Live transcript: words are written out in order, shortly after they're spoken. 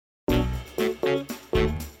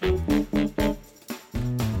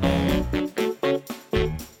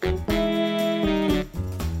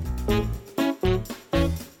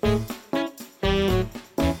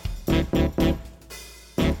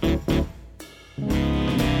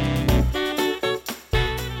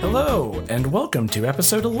and welcome to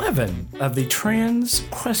episode 11 of the Trans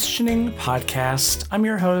Questioning Podcast. I'm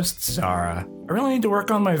your host, Zara. I really need to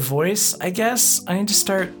work on my voice, I guess. I need to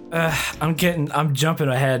start, I'm jumping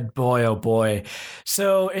ahead, boy, oh boy.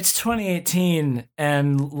 So it's 2018,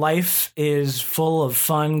 and life is full of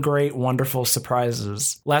fun, great, wonderful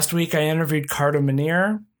surprises. Last week, I interviewed Carter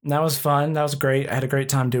Minear. That was fun. That was great. I had a great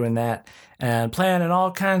time doing that and planning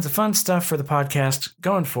all kinds of fun stuff for the podcast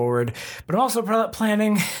going forward. But I'm also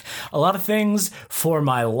planning a lot of things for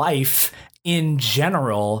my life in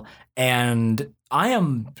general. And I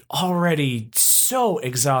am already so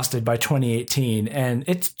exhausted by 2018, and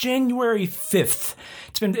it's January 5th.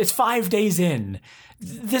 It's 5 days in.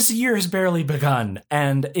 This year has barely begun,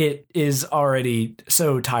 and it is already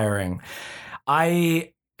so tiring.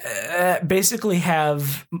 I basically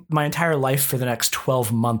have my entire life for the next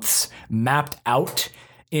 12 months mapped out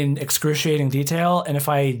in excruciating detail. And if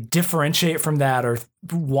I differentiate from that or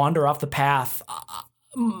wander off the path,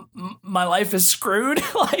 my life is screwed.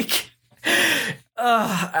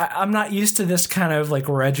 I'm not used to this kind of like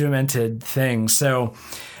regimented thing. So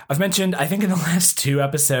I've mentioned, I think in the last 2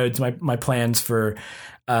 episodes, my plans for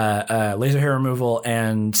laser hair removal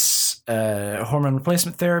and hormone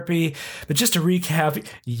replacement therapy. But just to recap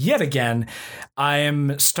yet again, I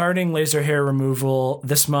am starting laser hair removal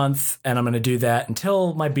this month, and I'm going to do that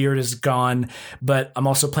until my beard is gone. But I'm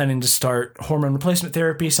also planning to start hormone replacement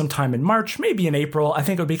therapy sometime in March, maybe in April. I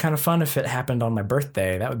think it would be kind of fun if it happened on my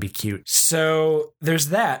birthday. That would be cute. So there's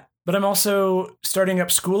that. But I'm also starting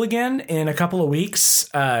up school again in a couple of weeks.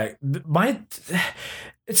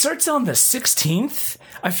 It starts on the 16th.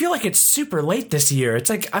 I feel like it's super late this year. It's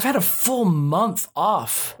like I've had a full month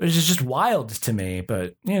off, which is just wild to me.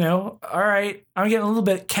 But, all right. I'm getting a little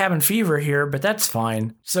bit cabin fever here, but that's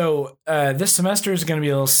fine. So this semester is going to be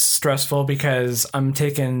a little stressful because I'm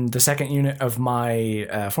taking the second unit of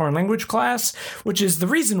my foreign language class, which is the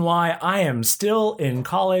reason why I am still in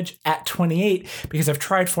college at 28, because I've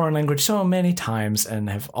tried foreign language so many times and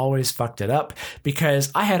have always fucked it up because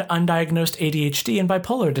I had undiagnosed ADHD and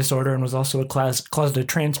bipolar disorder and was also a closeted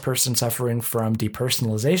trans person suffering from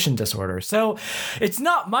depersonalization disorder. So it's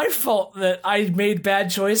not my fault that I made bad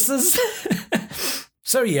choices.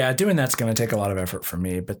 So yeah, doing that's going to take a lot of effort for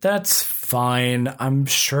me, but that's fine. I'm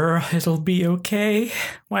sure it'll be okay.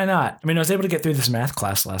 Why not? I mean, I was able to get through this math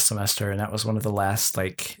class last semester, and that was one of the last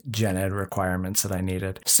gen ed requirements that I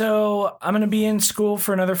needed. So I'm going to be in school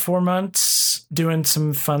for another 4 months doing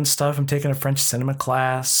some fun stuff. I'm taking a French cinema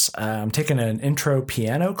class. I'm taking an intro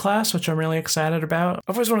piano class, which I'm really excited about.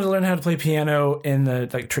 I've always wanted to learn how to play piano in the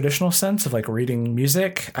traditional sense of reading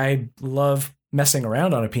music. I love messing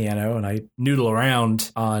around on a piano, and I noodle around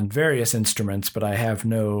on various instruments, but I have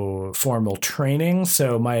no formal training,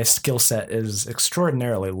 so my skill set is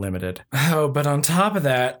extraordinarily limited. Oh, but on top of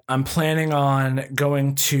that, I'm planning on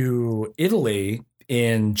going to Italy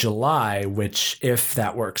in July, which, if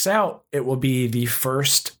that works out, it will be the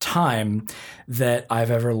first time that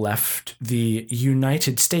I've ever left the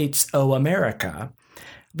United States of America.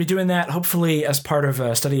 Be doing that hopefully as part of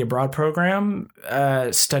a study abroad program,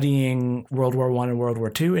 studying World War I and World War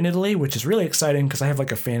II in Italy, which is really exciting because I have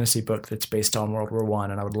a fantasy book that's based on World War I,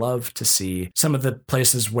 and I would love to see some of the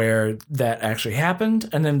places where that actually happened.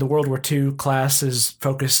 And then the World War II class is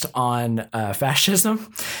focused on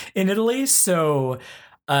fascism in Italy, so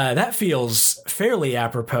that feels fairly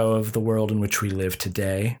apropos of the world in which we live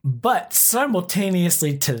today. But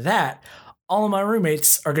simultaneously to that, all of my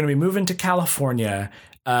roommates are going to be moving to California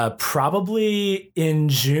probably in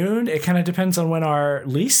June. It kind of depends on when our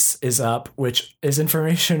lease is up, which is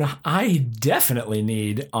information I definitely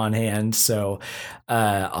need on hand. So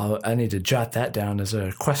I need to jot that down as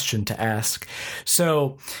a question to ask.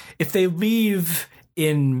 So if they leave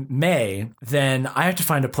in May, then I have to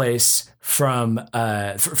find a place from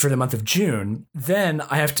for the month of June. Then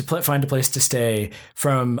I have to find a place to stay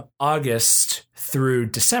from August through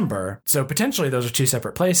December. So potentially those are 2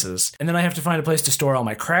 separate places. And then I have to find a place to store all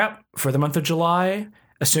my crap for the month of July,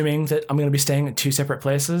 assuming that I'm going to be staying at 2 separate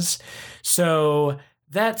places. So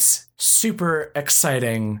that's super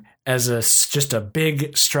exciting as just a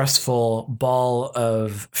big stressful ball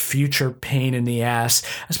of future pain in the ass,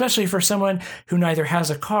 especially for someone who neither has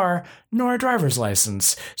a car nor a driver's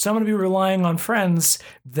license. So I'm going to be relying on friends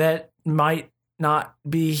that might not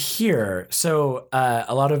be here. So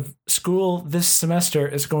a lot of school this semester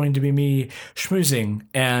is going to be me schmoozing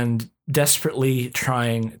and desperately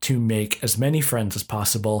trying to make as many friends as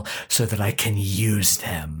possible so that I can use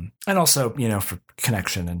them. And also, for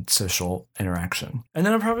connection and social interaction. And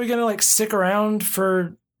then I'm probably going to stick around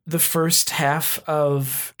for the first half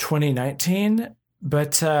of 2019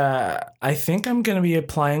 But I think I'm going to be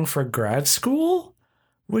applying for grad school,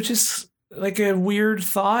 which is like a weird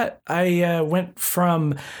thought. I went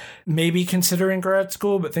from maybe considering grad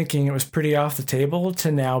school, but thinking it was pretty off the table,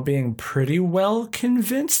 to now being pretty well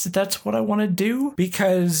convinced that that's what I want to do,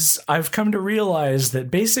 because I've come to realize that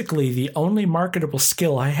basically the only marketable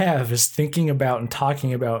skill I have is thinking about and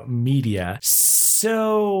talking about media.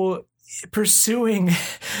 So pursuing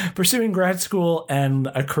grad school and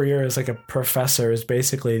a career as like a professor is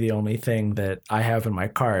basically the only thing that I have in my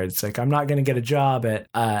cards. Like, I'm not going to get a job at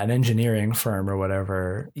an engineering firm or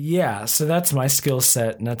whatever. Yeah, so that's my skill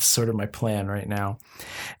set, and that's sort of my plan right now.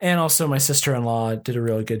 And also, my sister-in-law did a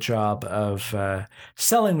really good job of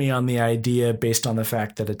selling me on the idea based on the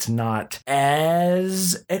fact that it's not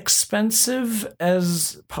as expensive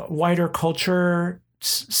as wider culture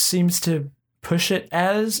seems to push it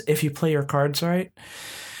as, if you play your cards right.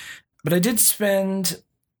 But I did spend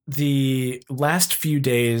the last few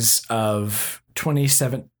days of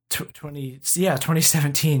 2017.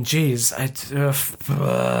 Geez, I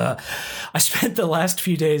spent the last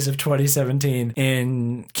few days of 2017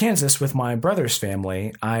 in Kansas with my brother's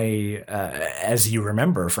family. As you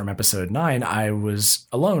remember from episode 9, I was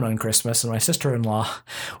alone on Christmas, and my sister-in-law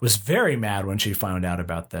was very mad when she found out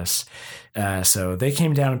about this. So they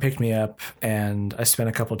came down and picked me up, and I spent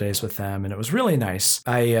a couple days with them, and it was really nice.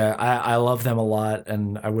 I love them a lot,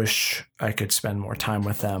 and I wish I could spend more time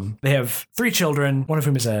with them. They have 3 children, one of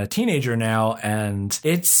whom is a teenager now, and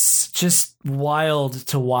it's just wild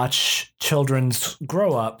to watch children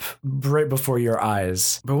grow up right before your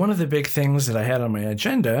eyes. But one of the big things that I had on my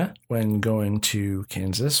agenda when going to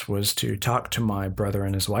Kansas was to talk to my brother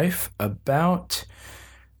and his wife about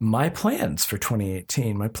my plans for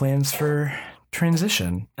 2018, my plans for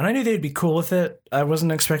transition. And I knew they'd be cool with it. I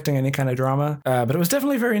wasn't expecting any kind of drama, but it was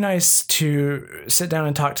definitely very nice to sit down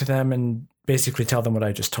and talk to them and basically tell them what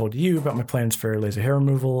I just told you about my plans for laser hair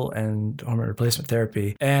removal and hormone replacement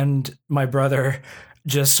therapy. And my brother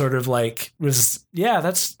just sort of like was,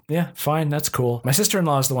 fine, that's cool. My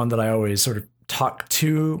sister-in-law is the one that I always sort of talk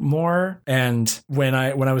to more. And when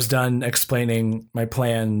I was done explaining my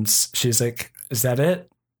plans, she's like, "Is that it?"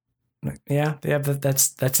 Yeah,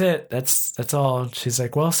 that's it. That's all. She's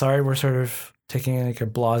like, "Well, sorry, we're sort of taking like a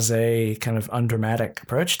blasé kind of undramatic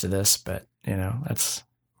approach to this, but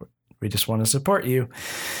we just want to support you."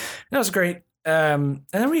 That was great. And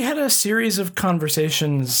then we had a series of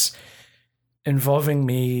conversations involving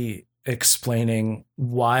me explaining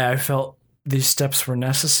why I felt these steps were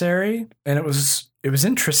necessary, and it was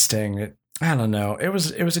interesting. I don't know. It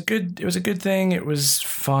was a good thing. It was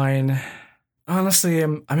fine. Honestly,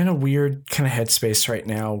 I'm in a weird kind of headspace right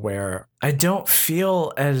now where I don't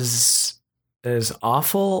feel as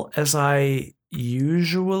awful as I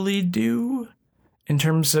usually do in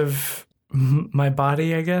terms of my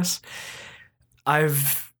body, I guess.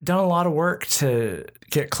 I've done a lot of work to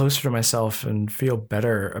get closer to myself and feel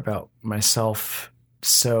better about myself,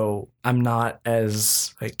 so I'm not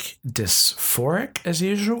as like dysphoric as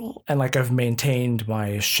usual. And like, I've maintained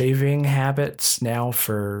my shaving habits now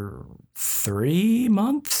for 3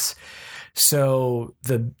 months. So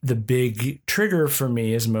the big trigger for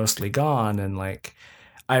me is mostly gone, and like,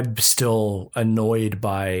 I'm still annoyed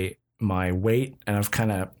by my weight, and I've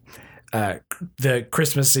kind of the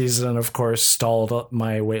Christmas season, of course, stalled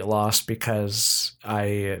my weight loss because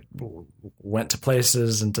I went to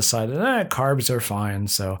places and decided carbs are fine.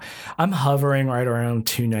 So I'm hovering right around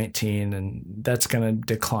 219, and that's going to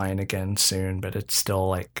decline again soon, but it's still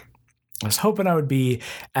like, I was hoping I would be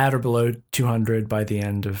at or below 200 by the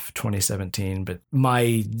end of 2017, but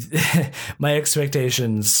my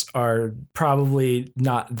expectations are probably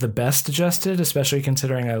not the best adjusted, especially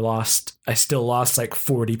considering I still lost like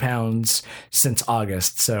 40 pounds since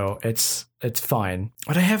August, so it's fine.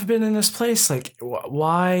 But I have been in this place, like,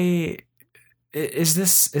 why is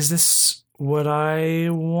this what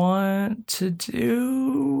I want to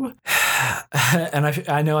do? And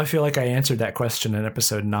I know I feel like I answered that question in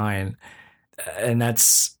episode 9. And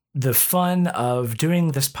that's the fun of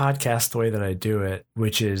doing this podcast the way that I do it,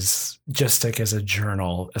 which is just like as a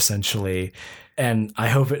journal, essentially. And I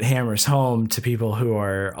hope it hammers home to people who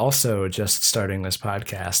are also just starting this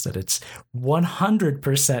podcast that it's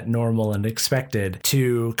 100% normal and expected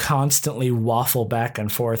to constantly waffle back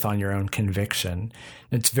and forth on your own conviction.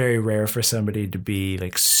 It's very rare for somebody to be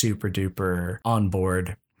like super duper on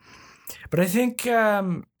board. But I think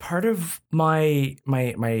part of my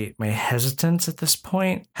hesitance at this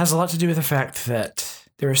point has a lot to do with the fact that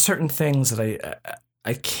there are certain things that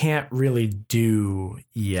I can't really do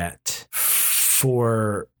yet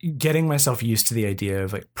for getting myself used to the idea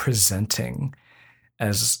of like presenting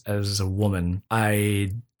as a woman.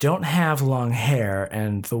 I don't have long hair,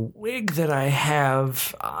 and the wig that I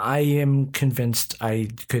have, I am convinced I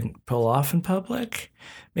couldn't pull off in public.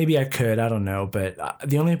 Maybe I could, I don't know, but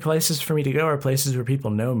the only places for me to go are places where people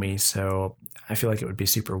know me, so I feel like it would be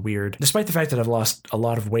super weird. Despite the fact that I've lost a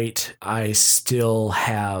lot of weight, I still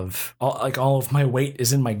have, all of my weight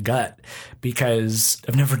is in my gut because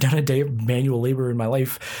I've never done a day of manual labor in my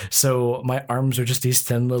life. So my arms are just these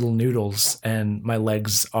thin little noodles, and my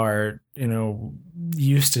legs are,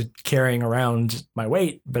 used to carrying around my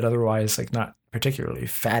weight, but otherwise like not particularly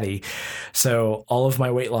fatty. So all of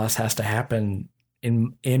my weight loss has to happen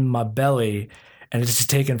in my belly, and it's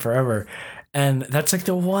taken forever. And that's like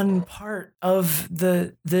the one part of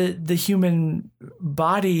the human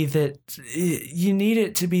body that you need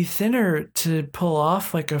it to be thinner to pull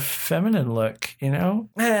off like a feminine look, And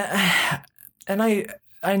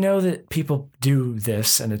I know that people do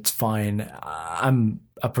this and it's fine. I'm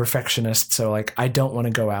a perfectionist, so like I don't want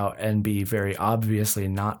to go out and be very obviously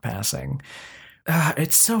not passing.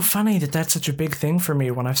 It's so funny that that's such a big thing for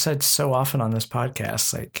me when I've said so often on this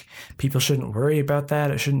podcast, like people shouldn't worry about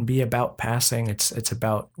that. It shouldn't be about passing. It's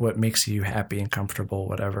about what makes you happy and comfortable,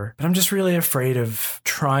 whatever. But I'm just really afraid of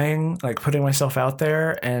trying, like putting myself out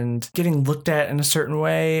there and getting looked at in a certain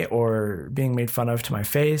way or being made fun of to my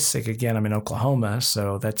face. Like again, I'm in Oklahoma,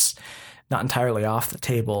 so that's not entirely off the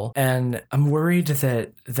table. And I'm worried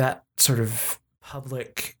that that sort of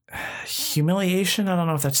public humiliation, I don't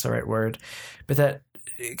know if that's the right word, but that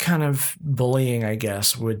kind of bullying, I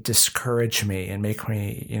guess, would discourage me and make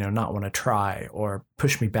me, not want to try or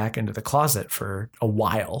push me back into the closet for a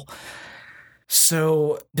while.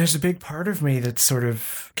 So there's a big part of me that's sort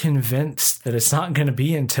of convinced that it's not going to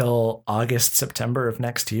be until August, September of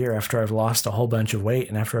next year, after I've lost a whole bunch of weight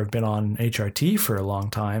and after I've been on HRT for a long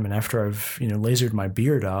time and after I've, lasered my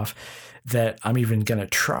beard off, that I'm even going to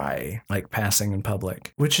try like passing in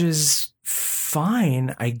public, which is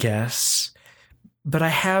fine, I guess. But I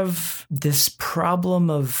have this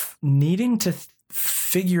problem of needing to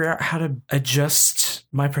figure out how to adjust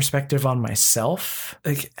my perspective on myself.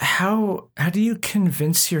 Like how do you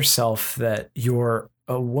convince yourself that you're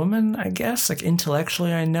a woman, I guess? Like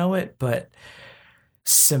intellectually I know it, but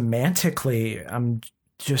semantically I'm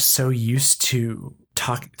just so used to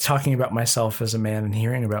talking about myself as a man and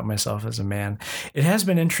hearing about myself as a man. It has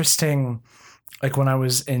been interesting, like when I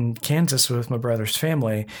was in Kansas with my brother's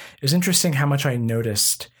family, it was interesting how much I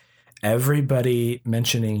noticed everybody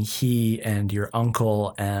mentioning he and your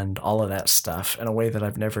uncle and all of that stuff in a way that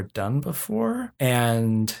I've never done before.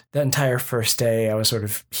 And that entire first day, I was sort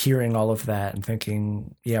of hearing all of that and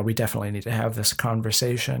thinking, yeah, we definitely need to have this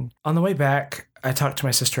conversation. On the way back, I talked to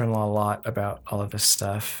my sister-in-law a lot about all of this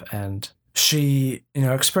stuff, and she,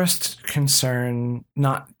 expressed concern,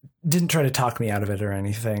 didn't try to talk me out of it or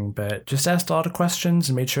anything, but just asked a lot of questions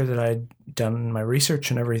and made sure that I'd done my research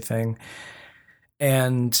and everything.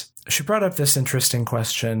 And she brought up this interesting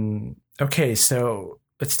question. Okay, so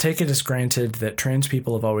let's take it as granted that trans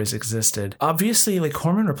people have always existed. Obviously, like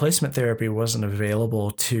hormone replacement therapy wasn't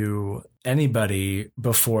available to anybody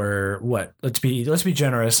before what? Let's be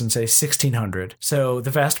generous and say 1600. So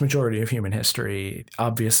the vast majority of human history,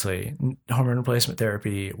 obviously, hormone replacement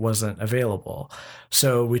therapy wasn't available.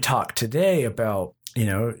 So we talk today about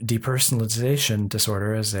depersonalization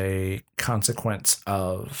disorder as a consequence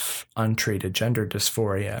of untreated gender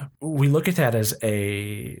dysphoria. We look at that as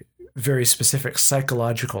a very specific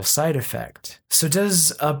psychological side effect. So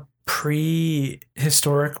does a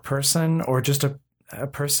prehistoric person or just a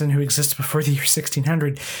person who exists before the year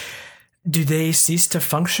 1600, do they cease to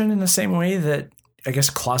function in the same way that, I guess,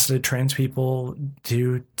 closeted trans people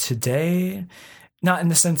do today? Not in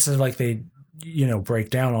the sense of like they break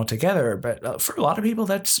down altogether, but for a lot of people,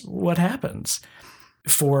 that's what happens.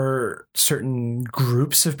 For certain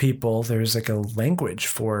groups of people, there's like a language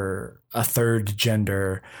for a third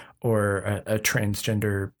gender or a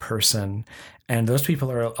transgender person, and those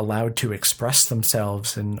people are allowed to express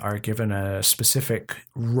themselves and are given a specific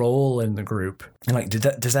role in the group. And like,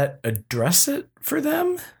 does that address it for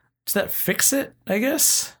them? Does that fix it, I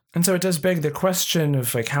guess? And so it does beg the question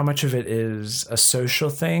of like how much of it is a social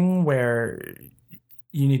thing where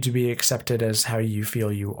you need to be accepted as how you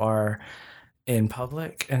feel you are in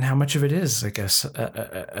public, and how much of it is, I guess,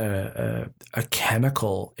 a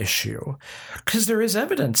chemical issue, because there is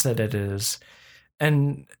evidence that it is.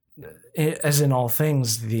 And as in all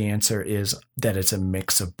things, the answer is that it's a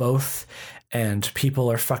mix of both, and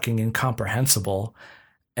people are fucking incomprehensible,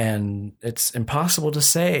 and it's impossible to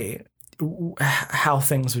say how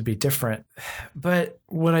things would be different. But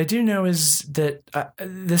what I do know is that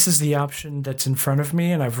this is the option that's in front of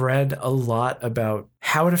me. And I've read a lot about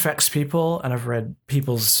how it affects people. And I've read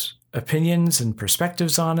people's opinions and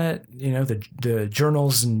perspectives on it. You know, the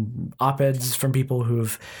journals and op-eds from people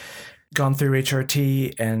who've gone through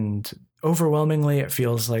HRT, and overwhelmingly it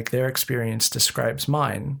feels like their experience describes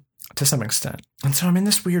mine to some extent. And so I'm in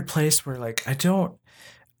this weird place where like I don't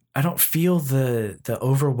feel the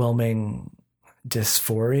overwhelming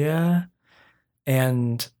dysphoria,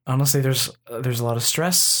 and honestly there's a lot of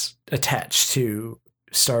stress attached to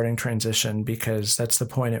starting transition, because that's the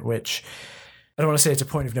point at which, I don't want to say it's a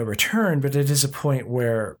point of no return, but it is a point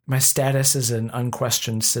where my status as an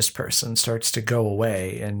unquestioned cis person starts to go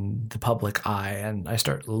away in the public eye, and I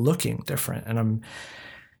start looking different. And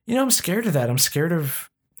I'm scared of that. I'm scared of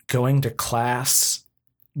going to class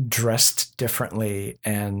dressed differently.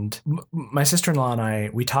 And my sister-in-law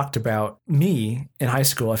and we talked about me in high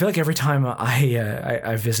school. I feel like every time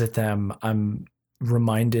I visit them, I'm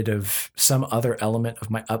reminded of some other element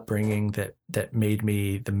of my upbringing that made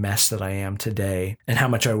me the mess that I am today, and how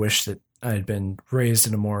much I wish that I had been raised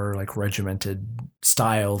in a more like regimented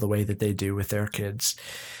style, the way that they do with their kids.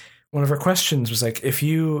 One of her questions was like,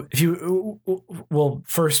 well,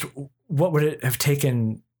 first, what would it have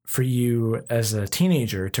taken for you as a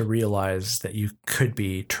teenager to realize that you could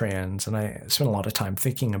be trans? And I spent a lot of time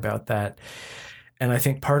thinking about that. And I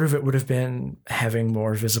think part of it would have been having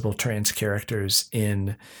more visible trans characters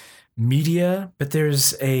in media. But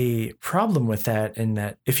there's a problem with that, in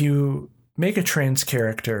that if you make a trans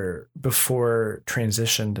character before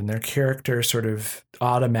transitioned, and their character sort of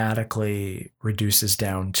automatically reduces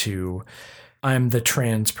down to, I'm the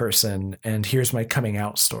trans person and here's my coming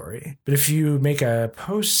out story. But if you make a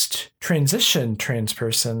post-transition trans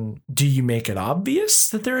person, do you make it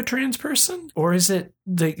obvious that they're a trans person? Or is it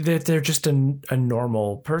that they're just a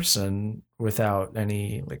normal person without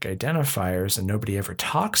any like identifiers and nobody ever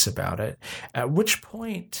talks about it? At which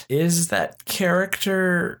point is that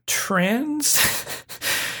character trans?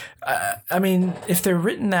 I mean, if they're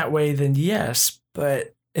written that way, then yes.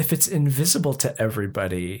 But if it's invisible to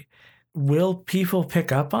everybody, will people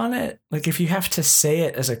pick up on it? Like, if you have to say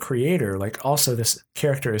it as a creator, like, also this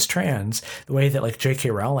character is trans, the way that like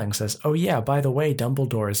J.K. Rowling says, oh yeah, by the way,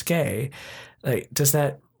 Dumbledore is gay. Like, does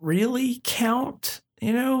that really count?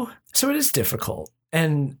 You know? So it is difficult.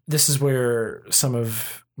 And this is where some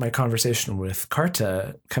of my conversation with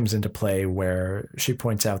Carta comes into play, where she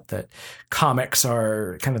points out that comics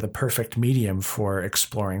are kind of the perfect medium for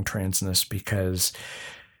exploring transness, because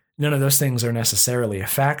none of those things are necessarily a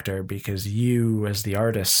factor, because you as the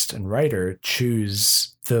artist and writer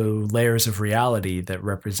choose the layers of reality that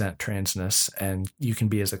represent transness, and you can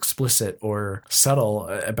be as explicit or subtle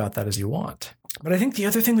about that as you want. But I think the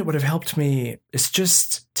other thing that would have helped me is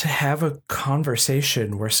just to have a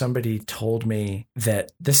conversation where somebody told me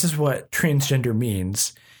that this is what transgender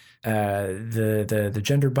means. The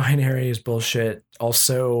gender binary is bullshit.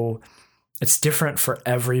 Also, it's different for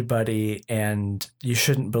everybody, and you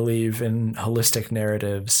shouldn't believe in holistic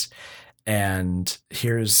narratives. And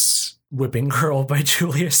here's Whipping Girl by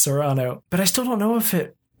Julia Serrano. But I still don't know if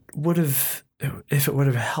it would have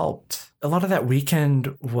helped. A lot of that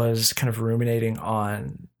weekend was kind of ruminating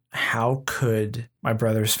on how could my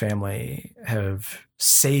brother's family have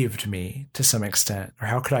saved me to some extent, or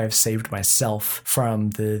how could I have saved myself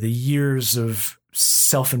from the years of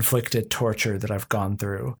self-inflicted torture that I've gone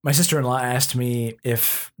through. My sister-in-law asked me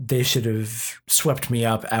if they should have swept me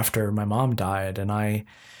up after my mom died, and I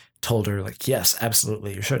told her, like, yes,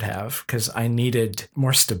 absolutely, you should have, because I needed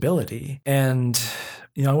more stability. And,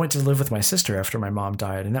 you know, I went to live with my sister after my mom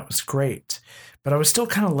died, and that was great. But I was still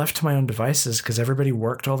kind of left to my own devices, because everybody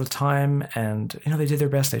worked all the time, and, you know, they did their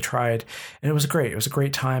best, they tried, and it was great. It was a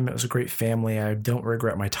great time. It was a great family. I don't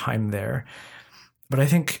regret my time there. But I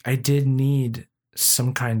think I did need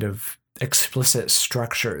some kind of explicit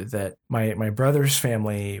structure that my brother's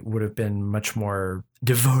family would have been much more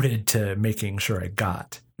devoted to making sure I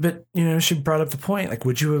got. But, you know, she brought up the point, like,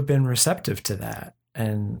 would you have been receptive to that?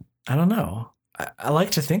 And I don't know. I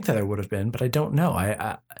like to think that I would have been, but I don't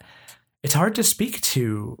know. It's hard to speak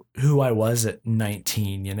to who I was at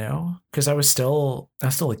 19, you know, because I was still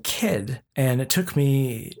a kid, and it took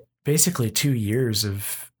me basically 2 years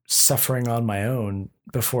of suffering on my own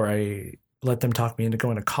before I let them talk me into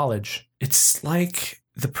going to college. It's like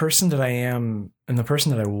the person that I am and the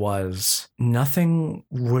person that I was, nothing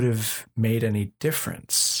would have made any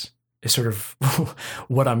difference. It's sort of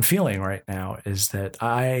what I'm feeling right now, is that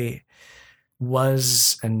I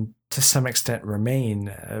was, and to some extent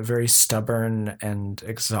remain, a very stubborn and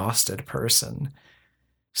exhausted person.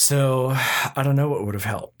 So I don't know what would have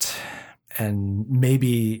helped. And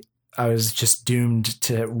maybe I was just doomed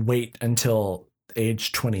to wait until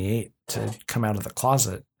age 28 to come out of the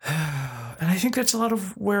closet. And I think that's a lot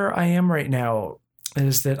of where I am right now,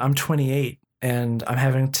 is that I'm 28 and I'm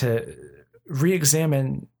having to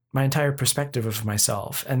re-examine my entire perspective of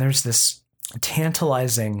myself. And there's this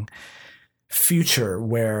tantalizing future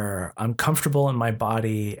where I'm comfortable in my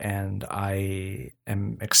body and I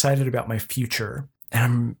am excited about my future.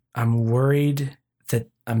 And I'm worried that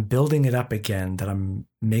I'm building it up again, that I'm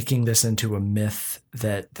making this into a myth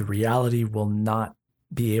that the reality will not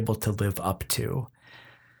be able to live up to.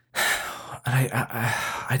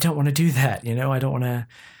 I don't want to do that, you know. I don't want to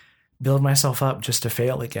build myself up just to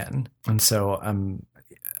fail again. And so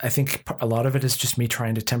I think a lot of it is just me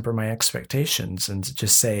trying to temper my expectations and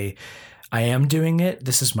just say, I am doing it.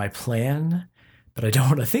 This is my plan, but I don't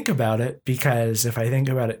want to think about it, because if I think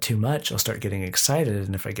about it too much, I'll start getting excited.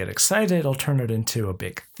 And if I get excited, I'll turn it into a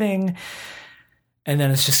big thing. And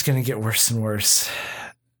then it's just going to get worse and worse.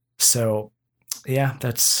 So yeah,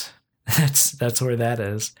 that's where that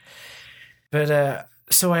is. But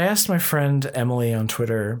so I asked my friend Emily on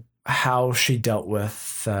Twitter how she dealt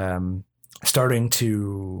with starting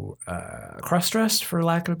to cross-dress, for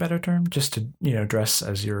lack of a better term, just to, you know, dress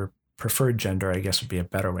as your preferred gender, I guess would be a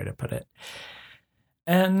better way to put it.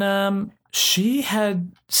 And she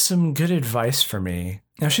had some good advice for me.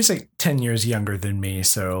 Now, she's like 10 years younger than me,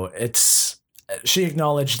 so she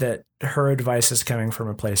acknowledged that her advice is coming from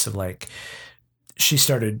a place of like, she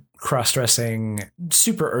started cross-dressing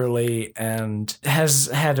super early and has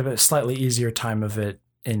had a slightly easier time of it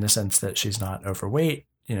in the sense that she's not overweight.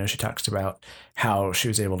 You know, she talks about how she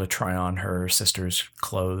was able to try on her sister's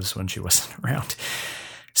clothes when she wasn't around.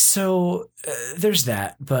 So there's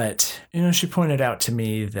that. But, you know, she pointed out to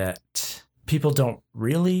me that people don't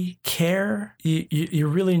really care. You're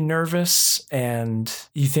really nervous and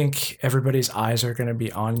you think everybody's eyes are going to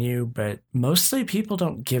be on you, but mostly people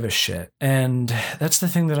don't give a shit. And that's the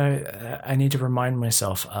thing that I need to remind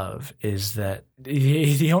myself of, is that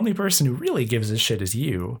the only person who really gives a shit is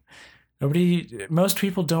you. Most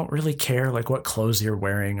people don't really care like what clothes you're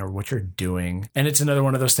wearing or what you're doing. And it's another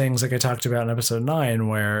one of those things like I talked about in episode 9,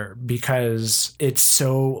 where because it's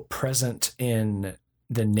so present in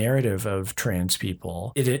the narrative of trans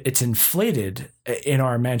people, it's inflated in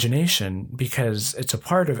our imagination because it's a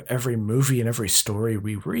part of every movie and every story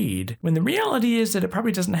we read, when the reality is that it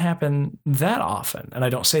probably doesn't happen that often. And I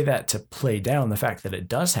don't say that to play down the fact that it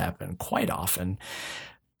does happen quite often,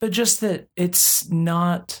 but just that it's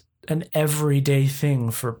not an everyday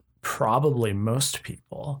thing for probably most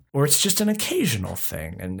people, or it's just an occasional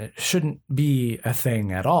thing and it shouldn't be a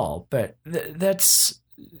thing at all. But that's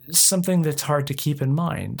something that's hard to keep in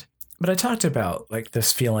mind. But I talked about like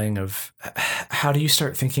this feeling of how do you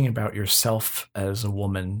start thinking about yourself as a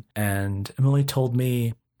woman? And Emily told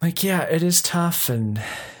me, like, yeah, it is tough and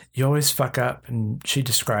you always fuck up. And she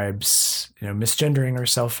describes, you know, misgendering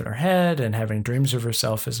herself in her head and having dreams of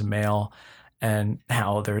herself as a male, and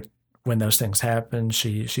how when those things happen,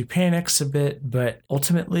 she panics a bit, but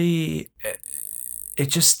ultimately it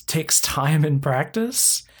just takes time and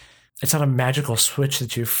practice. It's not a magical switch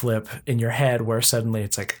that you flip in your head where suddenly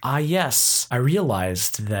it's like, yes, I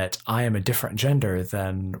realized that I am a different gender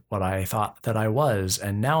than what I thought that I was,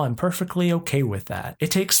 and now I'm perfectly okay with that.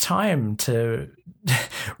 It takes time to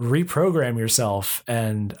reprogram yourself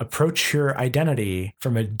and approach your identity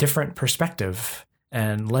from a different perspective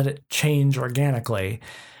and let it change organically.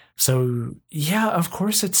 So yeah, of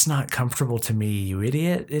course it's not comfortable to me, you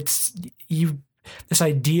idiot. This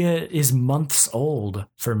idea is months old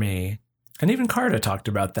for me. And even Carta talked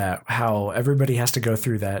about that, how everybody has to go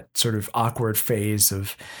through that sort of awkward phase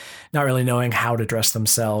of not really knowing how to dress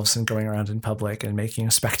themselves and going around in public and making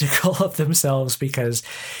a spectacle of themselves, because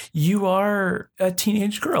you are a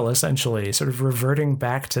teenage girl, essentially, sort of reverting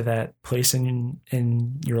back to that place in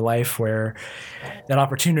your life where that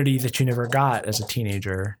opportunity that you never got as a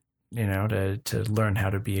teenager, you know, to learn how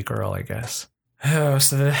to be a girl, I guess. Oh,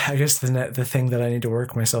 so I guess the thing that I need to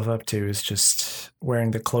work myself up to is just wearing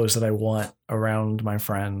the clothes that I want around my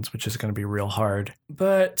friends, which is going to be real hard.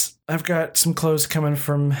 But I've got some clothes coming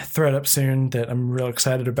from ThredUp soon that I'm real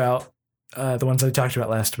excited about. The ones I talked about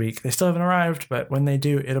last week. They still haven't arrived, but when they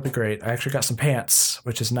do, it'll be great. I actually got some pants,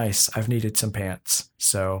 which is nice. I've needed some pants.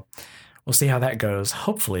 So we'll see how that goes.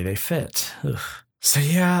 Hopefully they fit. Ugh. So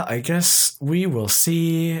yeah, I guess we will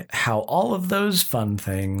see how all of those fun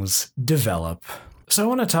things develop. So I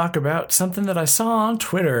want to talk about something that I saw on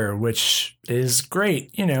Twitter, which is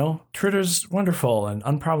great. You know, Twitter's wonderful and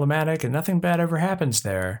unproblematic and nothing bad ever happens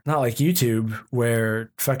there. Not like YouTube,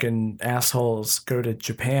 where fucking assholes go to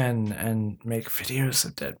Japan and make videos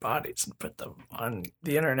of dead bodies and put them on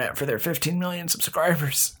the internet for their 15 million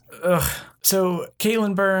subscribers. Ugh. So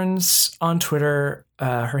Caitlin Burns on Twitter,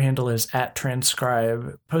 her handle is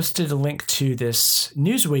 @transcribe, posted a link to this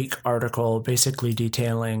Newsweek article basically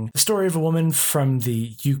detailing the story of a woman from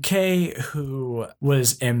the UK who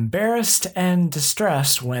was embarrassed and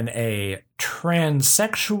distressed when a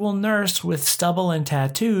transsexual nurse with stubble and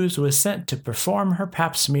tattoos was sent to perform her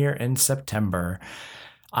pap smear in September.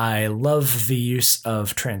 I love the use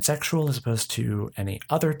of transsexual as opposed to any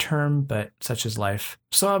other term, but such is life.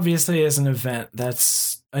 So obviously as an event,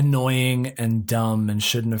 that's annoying and dumb and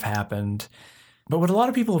shouldn't have happened. But what a lot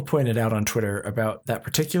of people have pointed out on Twitter about that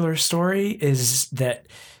particular story is that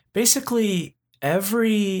basically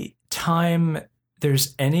every time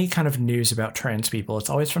there's any kind of news about trans people, it's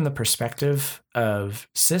always from the perspective of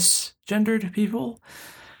cisgendered people.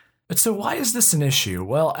 But so why is this an issue?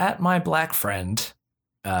 Well, @MyBlackFriend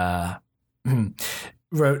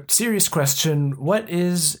wrote, serious question, what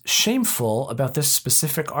is shameful about this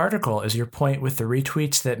specific article? Is your point with the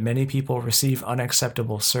retweets that many people receive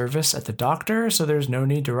unacceptable service at the doctor, so there's no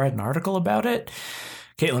need to write an article about it?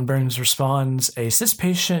 Caitlin Burns responds, a cis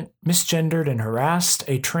patient misgendered and harassed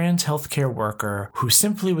a trans healthcare worker who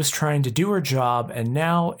simply was trying to do her job, and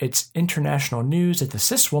now it's international news that the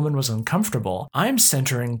cis woman was uncomfortable. I'm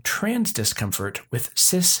centering trans discomfort with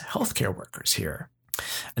cis healthcare workers here.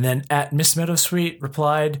 And then @Miss Meadowsweet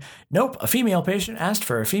replied, nope, a female patient asked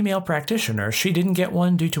for a female practitioner. She didn't get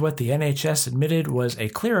one due to what the NHS admitted was a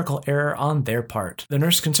clerical error on their part. The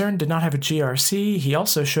nurse concerned did not have a GRC. He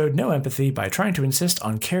also showed no empathy by trying to insist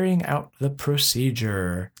on carrying out the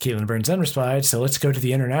procedure. Caitlin Burns then replied, so let's go to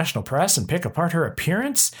the international press and pick apart her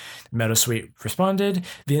appearance? Meadowsweet responded,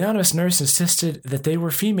 the anonymous nurse insisted that they were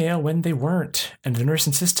female when they weren't, and the nurse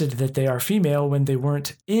insisted that they are female when they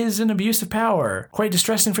weren't is an abuse of power. Quite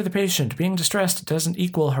distressing for the patient. Being distressed doesn't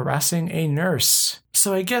equal harassing a nurse.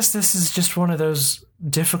 So I guess this is just one of those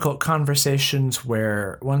difficult conversations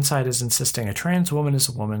where one side is insisting a trans woman is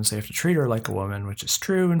a woman, so you have to treat her like a woman, which is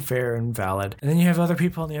true and fair and valid. And then you have other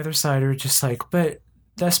people on the other side who are just like, but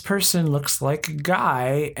this person looks like a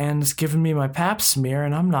guy and is giving me my pap smear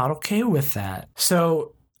and I'm not okay with that.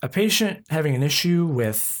 So a patient having an issue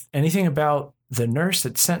with anything about the nurse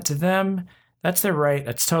that's sent to them, that's their right.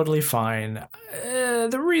 That's totally fine.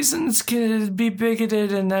 The reasons could be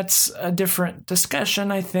bigoted, and that's a different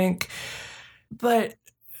discussion, I think. But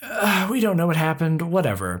we don't know what happened.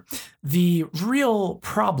 Whatever. The real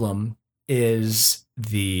problem is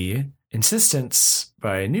the insistence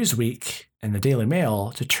by Newsweek and the Daily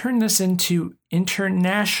Mail to turn this into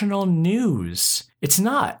international news. It's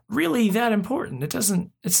not really that important.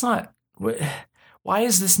 It's not. Why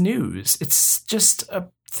is this news? It's just a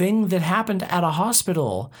thing that happened at a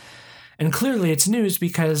hospital. And clearly it's news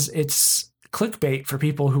because it's clickbait for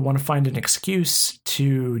people who want to find an excuse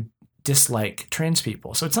to dislike trans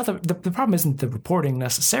people. So it's not the problem isn't the reporting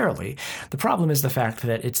necessarily. The problem is the fact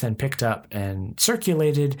that it's then picked up and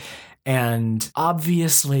circulated. And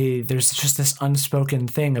obviously there's just this unspoken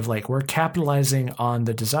thing of like, we're capitalizing on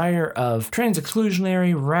the desire of trans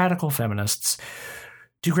exclusionary radical feminists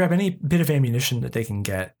to grab any bit of ammunition that they can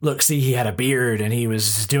get. Look, see, he had a beard and he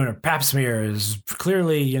was doing a pap smear, is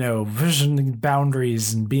clearly, visioning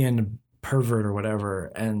boundaries and being a pervert or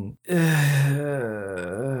whatever. And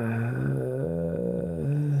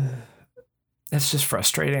it's just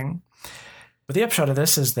frustrating. But the upshot of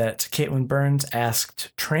this is that Caitlin Burns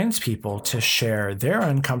asked trans people to share their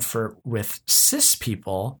uncomfort with cis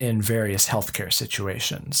people in various healthcare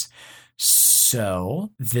situations.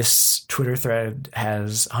 So this Twitter thread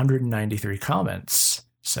has 193 comments.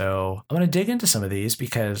 So I'm going to dig into some of these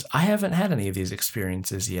because I haven't had any of these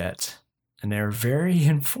experiences yet, and they're very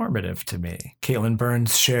informative to me. Caitlin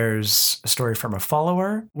Burns shares a story from a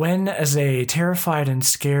follower. When, as a terrified and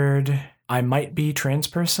scared I might be trans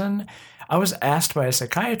person, I was asked by a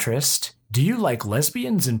psychiatrist, do you like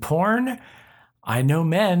lesbians in porn? I know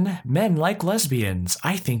men like lesbians.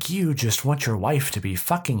 I think you just want your wife to be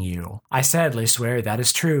fucking you. I sadly swear that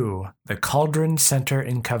is true. The Cauldron Center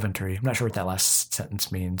in Coventry. I'm not sure what that last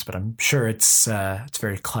sentence means, but I'm sure it's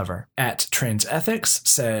very clever. @Transethics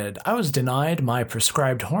said, I was denied my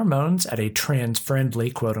prescribed hormones at a trans-friendly,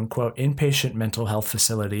 quote-unquote, inpatient mental health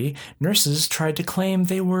facility. Nurses tried to claim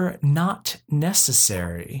they were not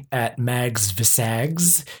necessary. @Mags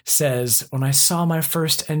Visags says, when I saw my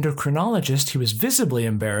first endocrinologist, he was was visibly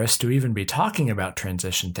embarrassed to even be talking about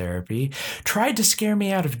transition therapy, tried to scare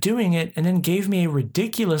me out of doing it, and then gave me a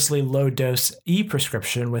ridiculously low-dose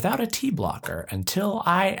e-prescription without a T-blocker until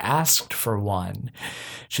I asked for one.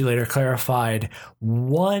 She later clarified,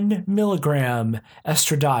 1 milligram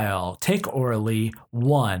estradiol, take orally,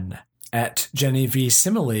 1. At Jenny V.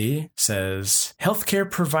 Simile says,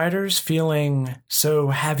 healthcare providers feeling, so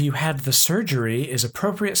have you had the surgery is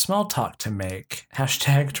appropriate small talk to make.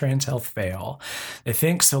 Hashtag transhealthfail. They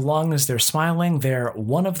think so long as they're smiling, they're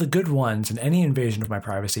one of the good ones and any invasion of my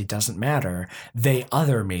privacy doesn't matter. They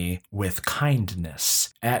other me with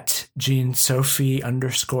kindness. At Jean Sophie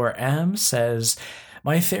 _M says,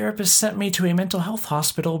 my therapist sent me to a mental health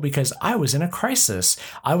hospital because I was in a crisis.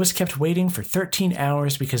 I was kept waiting for 13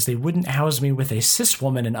 hours because they wouldn't house me with a cis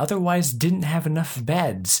woman and otherwise didn't have enough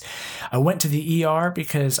beds. I went to the ER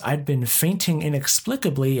because I'd been fainting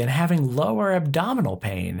inexplicably and having lower abdominal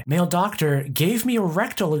pain. Male doctor gave me a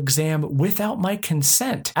rectal exam without my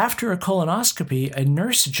consent. After a colonoscopy, a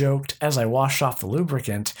nurse joked as I washed off the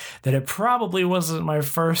lubricant that it probably wasn't my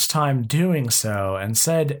first time doing so and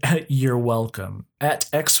said, you're welcome. At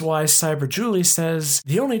XY Cyber Julie says,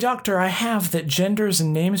 the only doctor I have that genders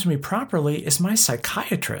and names me properly is my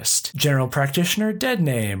psychiatrist. General practitioner, dead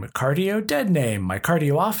name. Cardio, dead name. My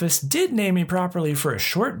cardio office did name me properly for a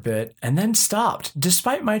short bit and then stopped,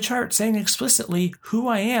 despite my chart saying explicitly who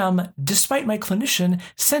I am, despite my clinician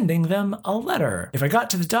sending them a letter. If I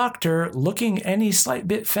got to the doctor looking any slight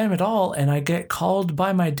bit femme at all and I get called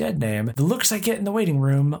by my dead name, the looks I get in the waiting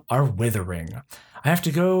room are withering. I have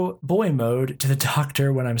to go boy mode to the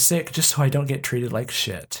doctor when I'm sick just so I don't get treated like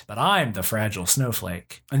shit. But I'm the fragile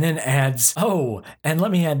snowflake. And then adds, oh, and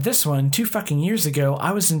let me add this one. 2 fucking years ago,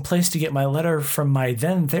 I was in place to get my letter from my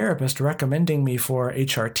then therapist recommending me for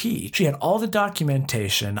HRT. She had all the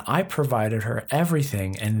documentation. I provided her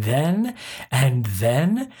everything. And then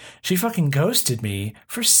she fucking ghosted me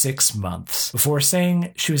for 6 months before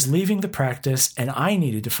saying she was leaving the practice and I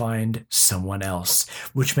needed to find someone else,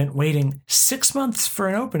 which meant waiting 6 months for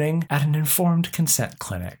an opening at an informed consent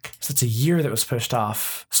clinic. So it's a year that was pushed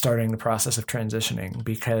off starting the process of transitioning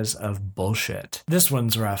because of bullshit. This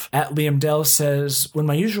one's rough. At Liam Dell says, when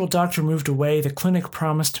my usual doctor moved away, the clinic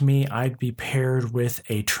promised me I'd be paired with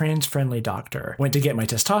a trans-friendly doctor. Went to get my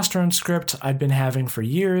testosterone script I'd been having for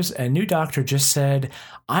years, and new doctor just said,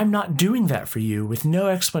 I'm not doing that for you, with no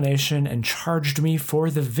explanation, and charged me for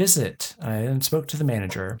the visit. I then spoke to the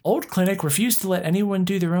manager. Old clinic refused to let anyone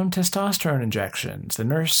do their own testosterone injections. The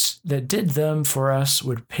nurse that did them for us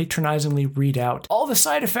would patronizingly read out all the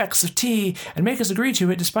side effects of T and make us agree to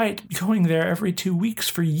it despite going there every 2 weeks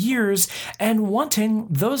for years and wanting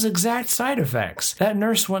those exact side effects. That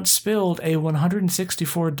nurse once spilled a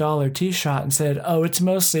 $164 T shot and said, oh, it's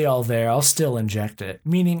mostly all there, I'll still inject it,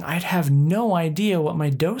 meaning I'd have no idea what my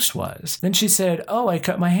dose was. Then she said, oh, I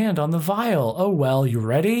cut my hand on the vial. Oh, well, you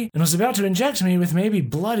ready? And was about to inject me with maybe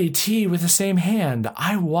bloody T with the same hand.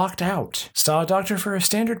 I walked out. Saw a doctor for a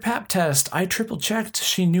standard pap test. I triple checked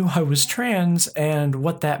she knew I was trans and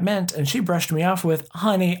what that meant, and she brushed me off with,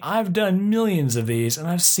 honey, I've done millions of these and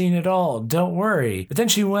I've seen it all, don't worry. But then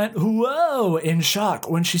she went, whoa, in shock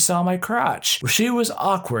when she saw my crotch. She was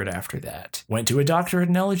awkward after that. Went to a doctor at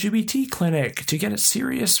an LGBT clinic to get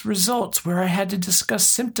serious results where I had to discuss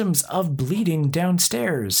symptoms of bleeding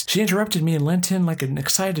downstairs. She interrupted me and leant in like an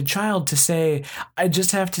excited child to say, I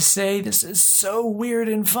just have to say this is so weird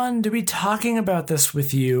and fun to be talking about this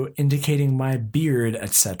with you, indicating my beard,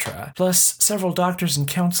 etc. Plus, several doctors and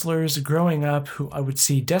counselors growing up who I would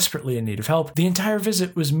see desperately in need of help. The entire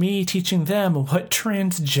visit was me teaching them what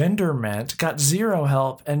transgender meant, got zero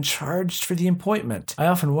help, and charged for the appointment. I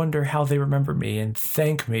often wonder how they remember me and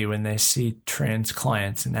thank me when they see trans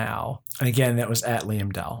clients now. And again, that was at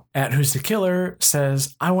Liam Dell. At Who's the Killer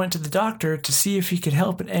says, I went to the doctor to see if he could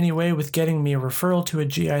help in any way with getting me a referral to a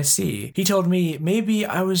GIC. He told me maybe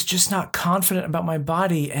I was just not confident about my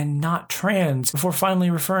body and not trans before finally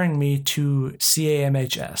referring me to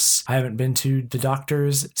CAMHS. I haven't been to the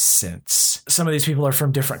doctors since. Some of these people are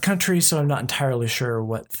from different countries, so I'm not entirely sure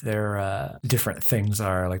what their different things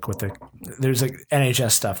are, like what there's like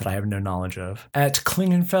NHS stuff that I have no knowledge of. At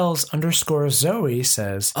Klingenfels_Zoe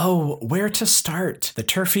says, oh, where to start? The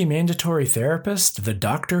turfy mandatory therapist? The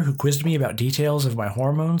doctor who quizzed me about details of my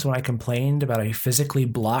hormones when I complained about a physically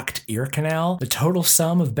blocked ear canal? The total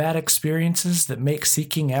sum of bad experiences that make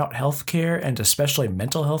seeking out healthcare, and especially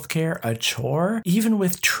mental health care, a chore? Even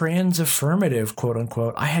with trans affirmative, quote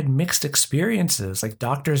unquote, I had mixed experiences, like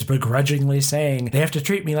doctors begrudgingly saying they have to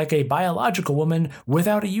treat me like a biological woman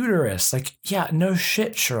without a uterus. Like, yeah, no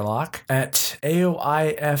shit, Sherlock. At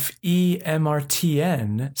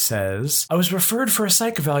AOIFEMRTN says, says, I was referred for a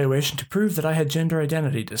psych evaluation to prove that I had gender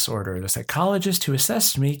identity disorder. The psychologist who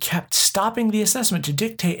assessed me kept stopping the assessment to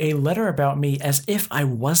dictate a letter about me as if I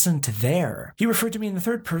wasn't there. He referred to me in the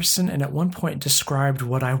third person and at one point described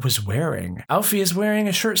what I was wearing. Alfie is wearing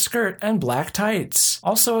a short skirt and black tights.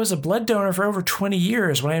 Also, I was a blood donor for over 20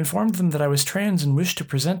 years. When I informed them that I was trans and wished to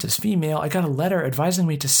present as female, I got a letter advising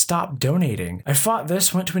me to stop donating. I fought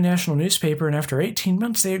this, went to a national newspaper, and after 18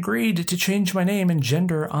 months they agreed to change my name and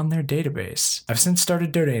gender on their database. I've since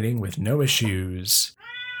started donating with no issues.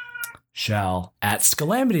 Shall. At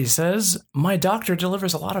Scalamity says, my doctor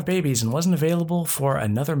delivers a lot of babies and wasn't available for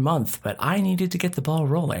another month, but I needed to get the ball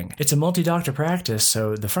rolling. It's a multi-doctor practice,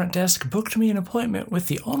 so the front desk booked me an appointment with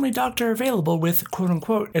the only doctor available with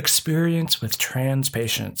quote-unquote experience with trans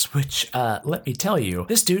patients, which, let me tell you,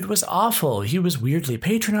 this dude was awful. He was weirdly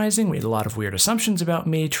patronizing, made a lot of weird assumptions about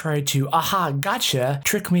me, tried to, gotcha,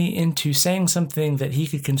 trick me into saying something that he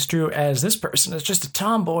could construe as this person is just a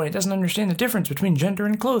tomboy and doesn't understand the difference between gender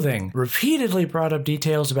and clothing. Repeatedly brought up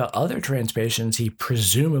details about other trans patients he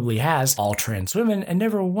presumably has, all trans women, and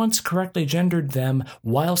never once correctly gendered them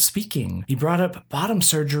while speaking. He brought up bottom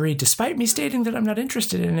surgery despite me stating that I'm not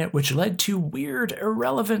interested in it, which led to weird,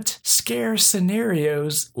 irrelevant scare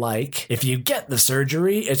scenarios like, if you get the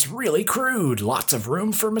surgery, it's really crude, lots of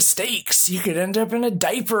room for mistakes, you could end up in a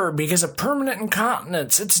diaper because of permanent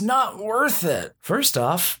incontinence, it's not worth it. First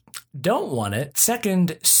off, don't want it.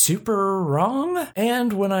 Second, super wrong.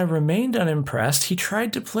 And when I remained unimpressed, he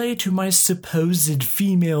tried to play to my supposed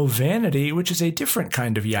female vanity, which is a different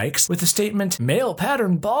kind of yikes, with the statement, male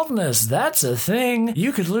pattern baldness, that's a thing.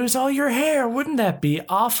 You could lose all your hair, wouldn't that be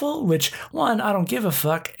awful? Which, one, I don't give a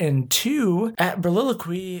fuck, and two, at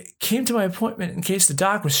Berliloquy, came to my appointment in case the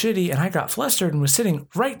doc was shitty, and I got flustered and was sitting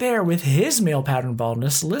right there with his male pattern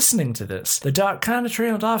baldness listening to this. The doc kind of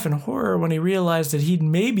trailed off in horror when he realized that he'd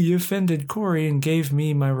maybe offended Corey and gave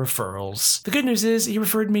me my referrals. The good news is he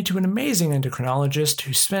referred me to an amazing endocrinologist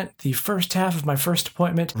who spent the first half of my first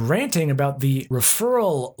appointment ranting about the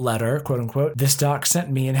referral letter, quote unquote, this doc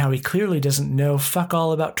sent me and how he clearly doesn't know fuck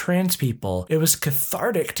all about trans people. It was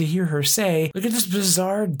cathartic to hear her say, look at this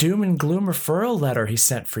bizarre doom and gloom referral letter he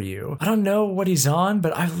sent for you. I don't know what he's on,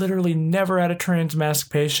 but I've literally never had a trans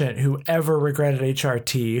mask patient who ever regretted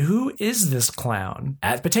HRT. Who is this clown?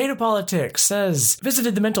 At Potato Politics says,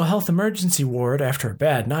 visited the mental health emergency ward after a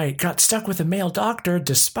bad night, got stuck with a male doctor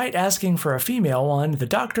despite asking for a female one. The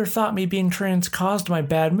doctor thought me being trans caused my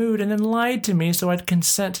bad mood and then lied to me so I'd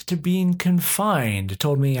consent to being confined,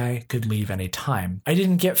 told me I could leave any time. I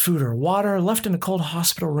didn't get food or water, left in a cold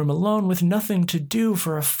hospital room alone with nothing to do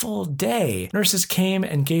for a full day. Nurses came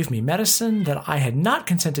and gave me medicine that I had not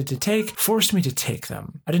consented to take, forced me to take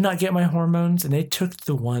them. I did not get my hormones and they took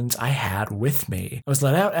the ones I had with me. I was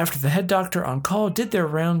let out after the head doctor on call did their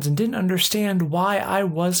rounds and didn't understand why I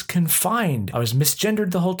was confined. I was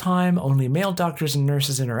misgendered the whole time, only male doctors and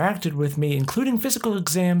nurses interacted with me, including physical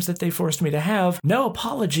exams that they forced me to have. No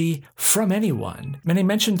apology from anyone. Many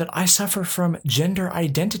mentioned that I suffer from gender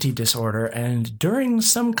identity disorder, and during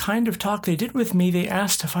some kind of talk they did with me, they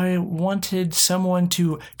asked if I wanted someone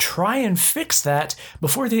to try and fix that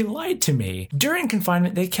before they lied to me. During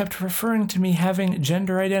confinement, they kept referring to me having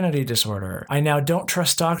gender identity disorder. I now don't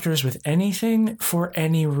trust doctors with anything for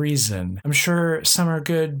any reason. I'm sure some are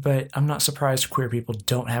good, but I'm not surprised queer people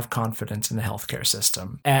don't have confidence in the healthcare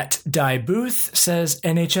system. At Die Booth says,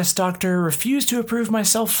 NHS doctor refused to approve my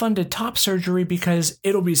self-funded top surgery because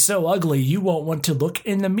it'll be so ugly you won't want to look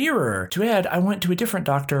in the mirror. To add, I went to a different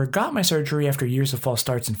doctor, got my surgery after years of false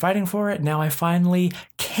starts and fighting for it. Now I finally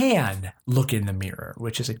can look in the mirror,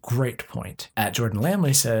 which is a great point. At Jordan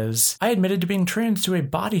Lamley says, I admitted to being trans to a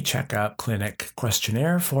body checkup clinic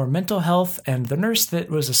questionnaire for mental health, and the nurse that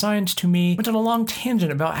was assigned to me went on a long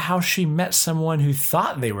tangent about how she met someone who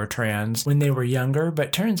thought they were trans when they were younger,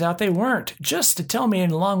 but turns out they weren't, just to tell me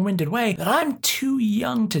in a long-winded way that I'm too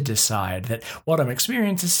young to decide, that what I'm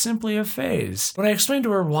experiencing is simply a phase. When I explained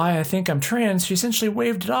to her why I think I'm trans, she essentially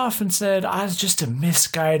waved it off and said I was just a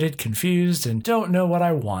misguided, confused, and don't know what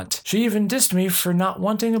I want. She even dissed me for not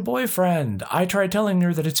wanting a boyfriend. I tried telling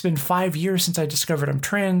her that it's been 5 years since I discovered I'm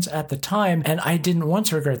trans at the time, and I didn't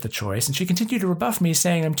once regret the choice, and she continued to rebuff me,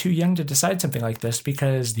 saying I'm too young to decide something like this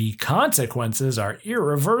because the consequences are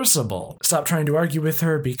irreversible. Stopped trying to argue with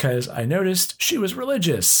her because I noticed she was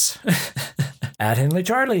religious. At Henley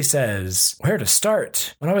Charlie says, where to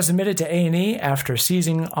start? When I was admitted to A&E after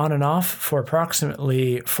seizing on and off for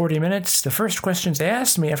approximately 40 minutes, the first questions they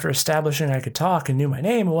asked me after establishing I could talk and knew my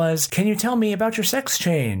name was, can you tell me about your sex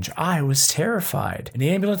change? I was terrified. In the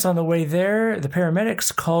ambulance on the way there, the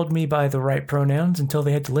paramedics called me by the right pronouns until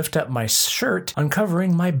they had to lift up my shirt,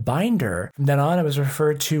 uncovering my binder. From then on, I was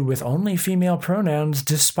referred to with only female pronouns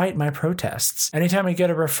despite my protests. Anytime I get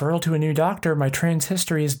a referral to a new doctor, my trans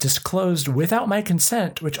history is disclosed without my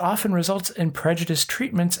consent, which often results in prejudiced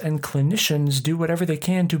treatments, and clinicians do whatever they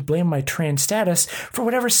can to blame my trans status for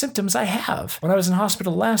whatever symptoms I have. When I was in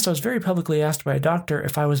hospital last, I was very publicly asked by a doctor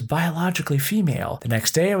if I was biologically female. The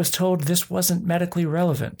next day, I was told this wasn't medically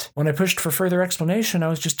relevant. When I pushed for further explanation, I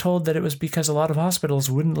was just told that it was because a lot of hospitals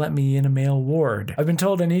wouldn't let me in a male ward. I've been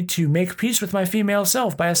told I need to make peace with my female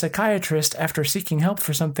self by a psychiatrist after seeking help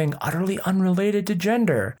for something utterly unrelated to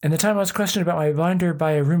gender. In the time I was questioned about my binder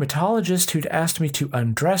by a rheumatologist who'd asked me to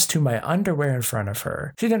undress to my underwear in front of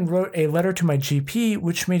her. She then wrote a letter to my GP,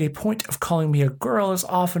 which made a point of calling me a girl as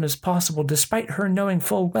often as possible, despite her knowing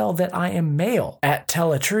full well that I am male. At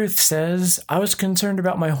Tell a Truth says, I was concerned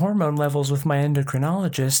about my hormone levels with my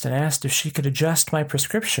endocrinologist and asked if she could adjust my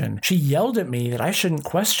prescription. She yelled at me that I shouldn't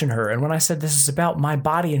question her, and when I said this is about my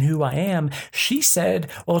body and who I am, she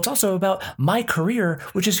said, well, it's also about my career,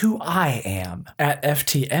 which is who I am. At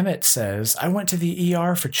FT Emmett says, I went to the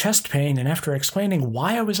ER for chest pain, and after explaining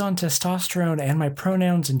why I was on testosterone and my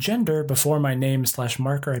pronouns and gender before my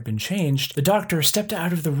name/marker had been changed, the doctor stepped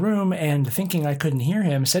out of the room and, thinking I couldn't hear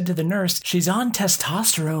him, said to the nurse, she's on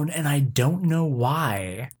testosterone and I don't know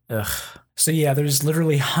why. Ugh. So yeah, there's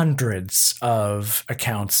literally hundreds of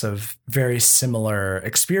accounts of very similar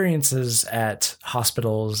experiences at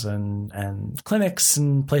hospitals and clinics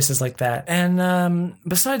and places like that. And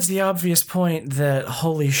besides the obvious point that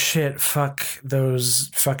holy shit, fuck those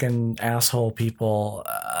fucking asshole people,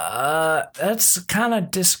 that's kind of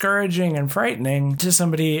discouraging and frightening to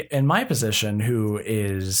somebody in my position who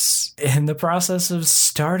is in the process of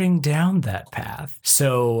starting down that path.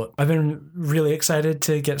 So I've been really excited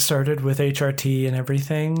to get started with HRT and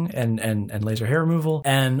everything and laser hair removal.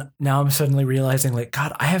 And now I'm suddenly realizing, like,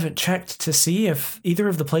 God, I haven't checked to see if either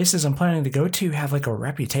of the places I'm planning to go to have like a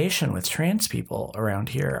reputation with trans people around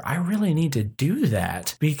here. I really need to do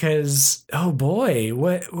that because, oh boy,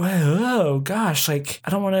 oh gosh, like I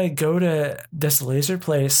don't want to go to this laser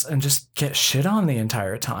place and just get shit on the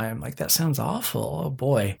entire time. Like that sounds awful. Oh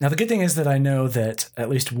boy. Now the good thing is that I know that at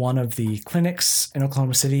least one of the clinics in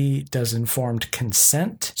Oklahoma City does informed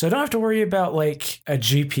consent. So I don't have to worry about like a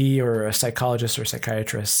GP or a psychologist or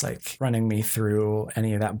psychiatrist like running me through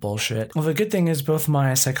any of that bullshit. Well, the good thing is both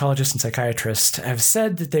my psychologist and psychiatrist have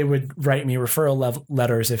said that they would write me referral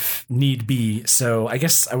letters if need be. So I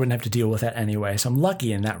guess I wouldn't have to deal with that anyway. So I'm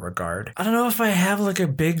lucky in that regard. I don't know if I have like a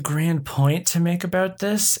big grand point to make about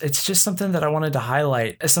this. It's just something that I wanted to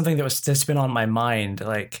highlight as something that's been on my mind.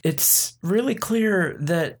 Like it's really clear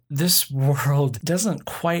that this world doesn't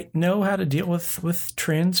quite know how to deal with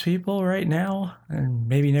trans people right now, and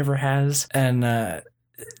maybe never has. And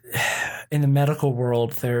in the medical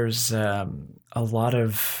world, there's a lot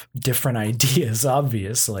of different ideas,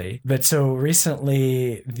 obviously. But so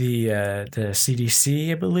recently, the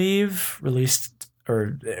CDC, I believe, released,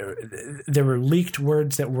 or there were leaked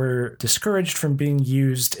words that were discouraged from being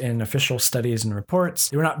used in official studies and reports.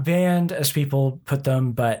 They were not banned, as people put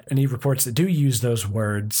them, but any reports that do use those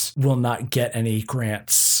words will not get any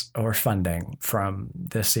grants or funding from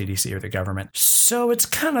the CDC or the government. So it's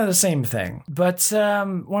kind of the same thing. But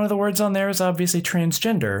one of the words on there is obviously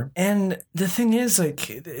transgender. And the thing is,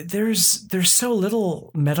 like, there's so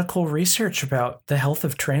little medical research about the health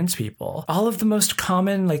of trans people. All of the most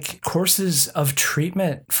common, like, courses of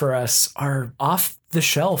treatment for us are off the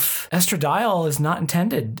shelf. Estradiol is not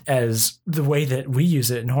intended as the way that we use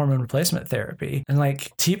it in hormone replacement therapy. And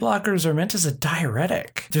like T blockers are meant as a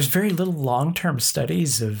diuretic. There's very little long-term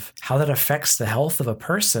studies of how that affects the health of a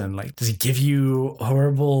person. Like, does it give you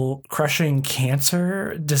horrible, crushing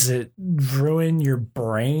cancer? Does it ruin your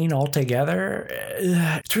brain altogether?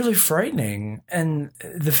 It's really frightening. And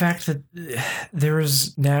the fact that there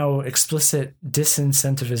is now explicit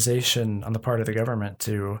disincentivization on the part of the government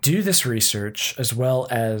to do this research as well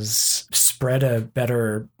as spread a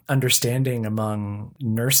better understanding among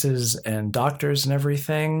nurses and doctors and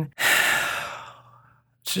everything.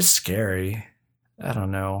 It's just scary. I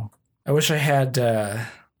don't know. I wish I had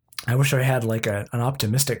like an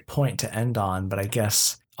optimistic point to end on, but I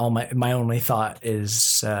guess my only thought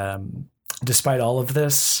is, despite all of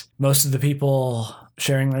this, most of the people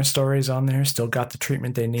sharing their stories on there still got the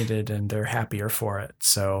treatment they needed and they're happier for it.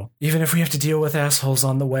 So even if we have to deal with assholes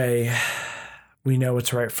on the way, we know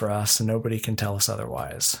what's right for us and nobody can tell us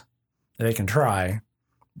otherwise. They can try,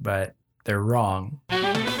 but they're wrong.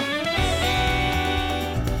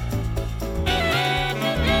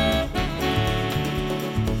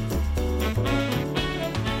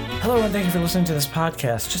 Hello and thank you for listening to this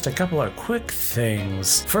podcast. Just a couple of quick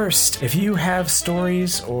things. First, if you have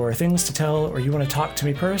stories or things to tell or you want to talk to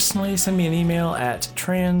me personally, send me an email at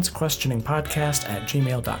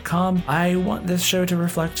transquestioningpodcast@gmail.com. I want this show to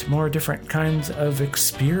reflect more different kinds of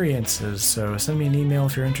experiences, so send me an email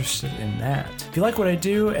if you're interested in that. If you like what I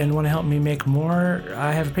do and want to help me make more,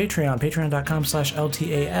 I have a Patreon,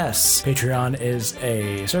 patreon.com/LTAS. Patreon is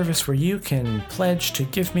a service where you can pledge to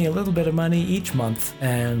give me a little bit of money each month,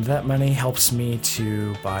 and that money helps me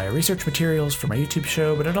to buy research materials for my YouTube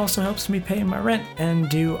show, but it also helps me pay my rent and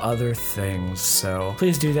do other things. So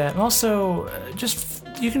please do that. And also,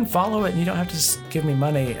 you can follow it and you don't have to just give me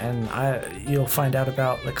money, and you'll find out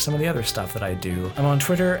about like some of the other stuff that I do. I'm on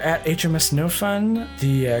Twitter at HMSNoFun.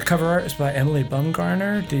 The cover art is by Emily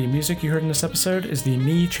Bumgarner. The music you heard in this episode is the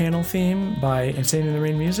Me channel theme by Insane in the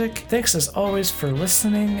Rain Music. Thanks as always for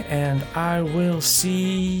listening, and I will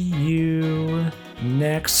see you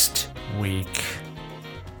next week.